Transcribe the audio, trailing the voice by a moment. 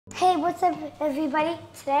Hey, what's up, everybody?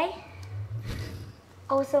 Today,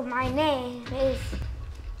 also my name is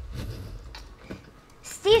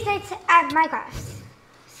Steve Knights at Minecraft.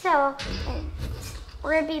 So,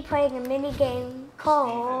 we're gonna be playing a mini game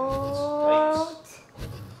called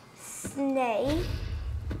Snake.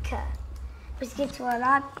 Let's get to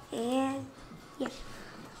unlock and yeah.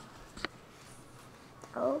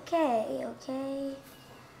 Okay.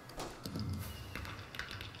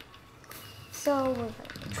 So we're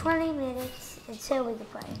got 20 minutes until we can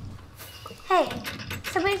play. Hey,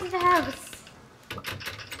 somebody's in the house.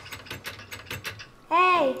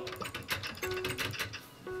 Hey.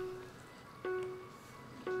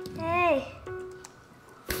 Hey.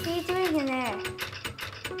 What are you doing in there?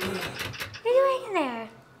 What are you doing in there?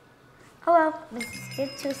 Oh well, let's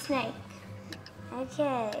get to a snake.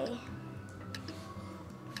 Okay.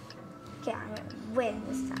 Okay, I'm gonna win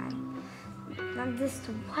this time. Not this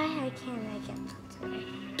why I can't make it today.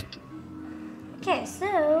 Okay,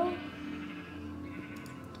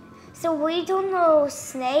 so we don't know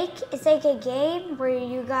Snake. It's like a game where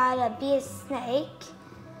you gotta be a snake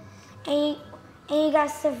and you gotta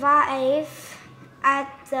survive at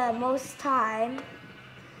the most time.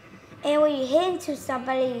 And when you hit into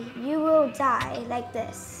somebody, you will die like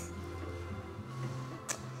this.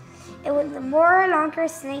 And with the more longer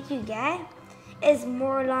snake you get, is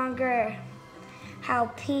more longer how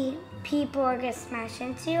people are gonna smash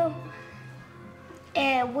into you.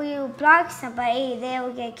 And when you block somebody, they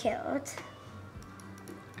will get killed.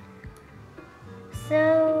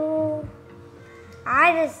 So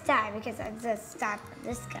I just died because I just died from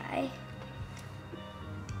this guy.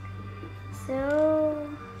 So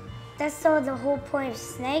that's all the whole point of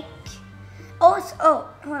Snake. Also, oh,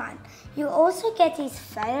 hold on. You also get these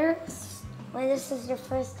feathers when this is your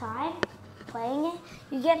first time playing it.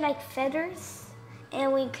 You get like feathers,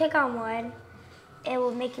 and when you click on one, it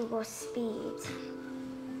will make you go speed.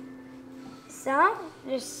 Some,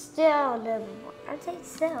 there's still a little more. I'd say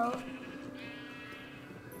still.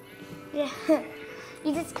 Yeah,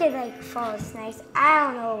 you just get like follow snakes. I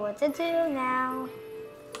don't know what to do now.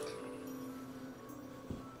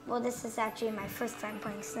 Well, this is actually my first time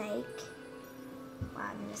playing Snake.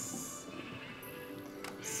 Wow,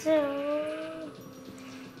 so,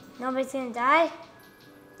 nobody's gonna die?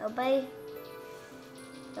 Nobody's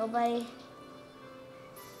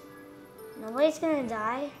gonna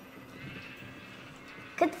die?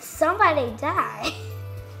 Could somebody die?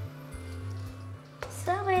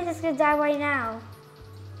 Somebody's gonna die right now.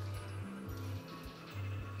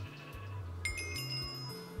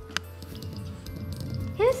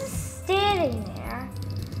 He was just standing there.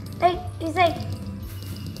 Like, it's like,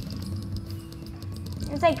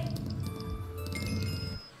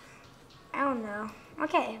 I don't know.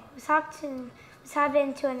 Okay, let's hop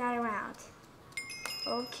into another round.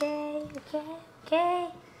 Okay.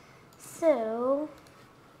 So,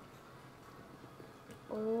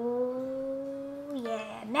 oh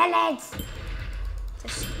yeah, melons.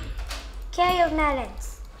 Just kill your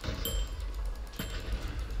melons.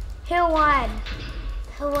 Who won?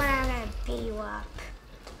 I'm gonna beat you up.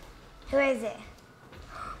 Who is it?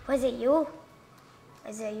 Was it you?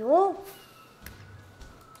 Is it you?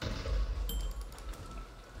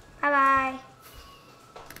 Bye-bye.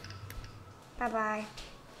 Bye-bye.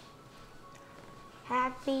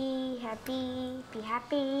 Happy, be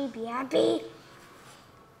happy.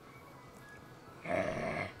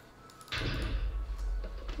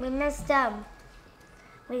 We missed them.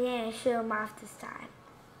 We didn't shoot them off this time.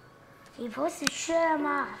 You're supposed to shoot them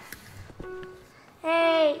off.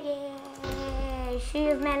 Hey, yay,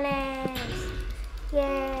 shoot melons.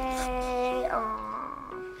 Yay, aww.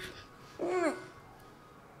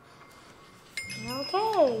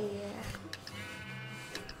 Okay.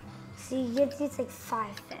 So you get these like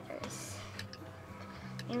 5 feathers.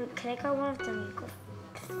 And you click on one of them, you go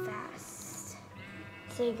fast.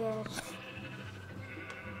 So you get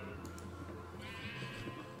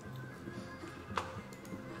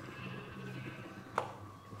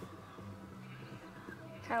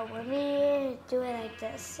let me do it like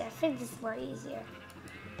this. I think this is more easier.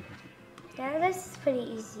 Yeah, this is pretty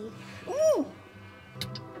easy. Ooh!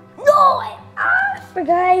 No! I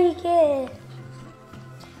forgot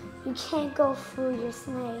you can't go through your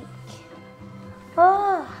snake.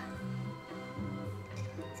 Oh!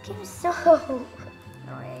 This game is so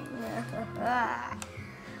annoying.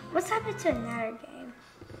 What's happened to another game?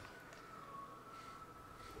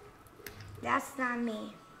 That's not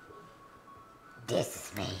me. This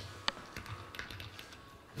is me.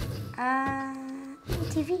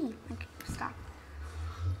 TV. Okay, stop.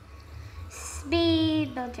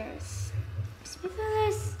 Speed builders.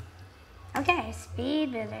 Okay,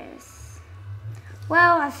 speed builders.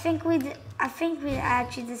 Well, I think we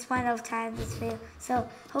actually just went out of time this video. So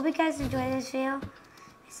hope you guys enjoyed this video.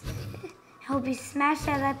 Hope you smash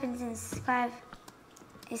that like button and subscribe.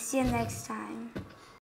 And see you next time.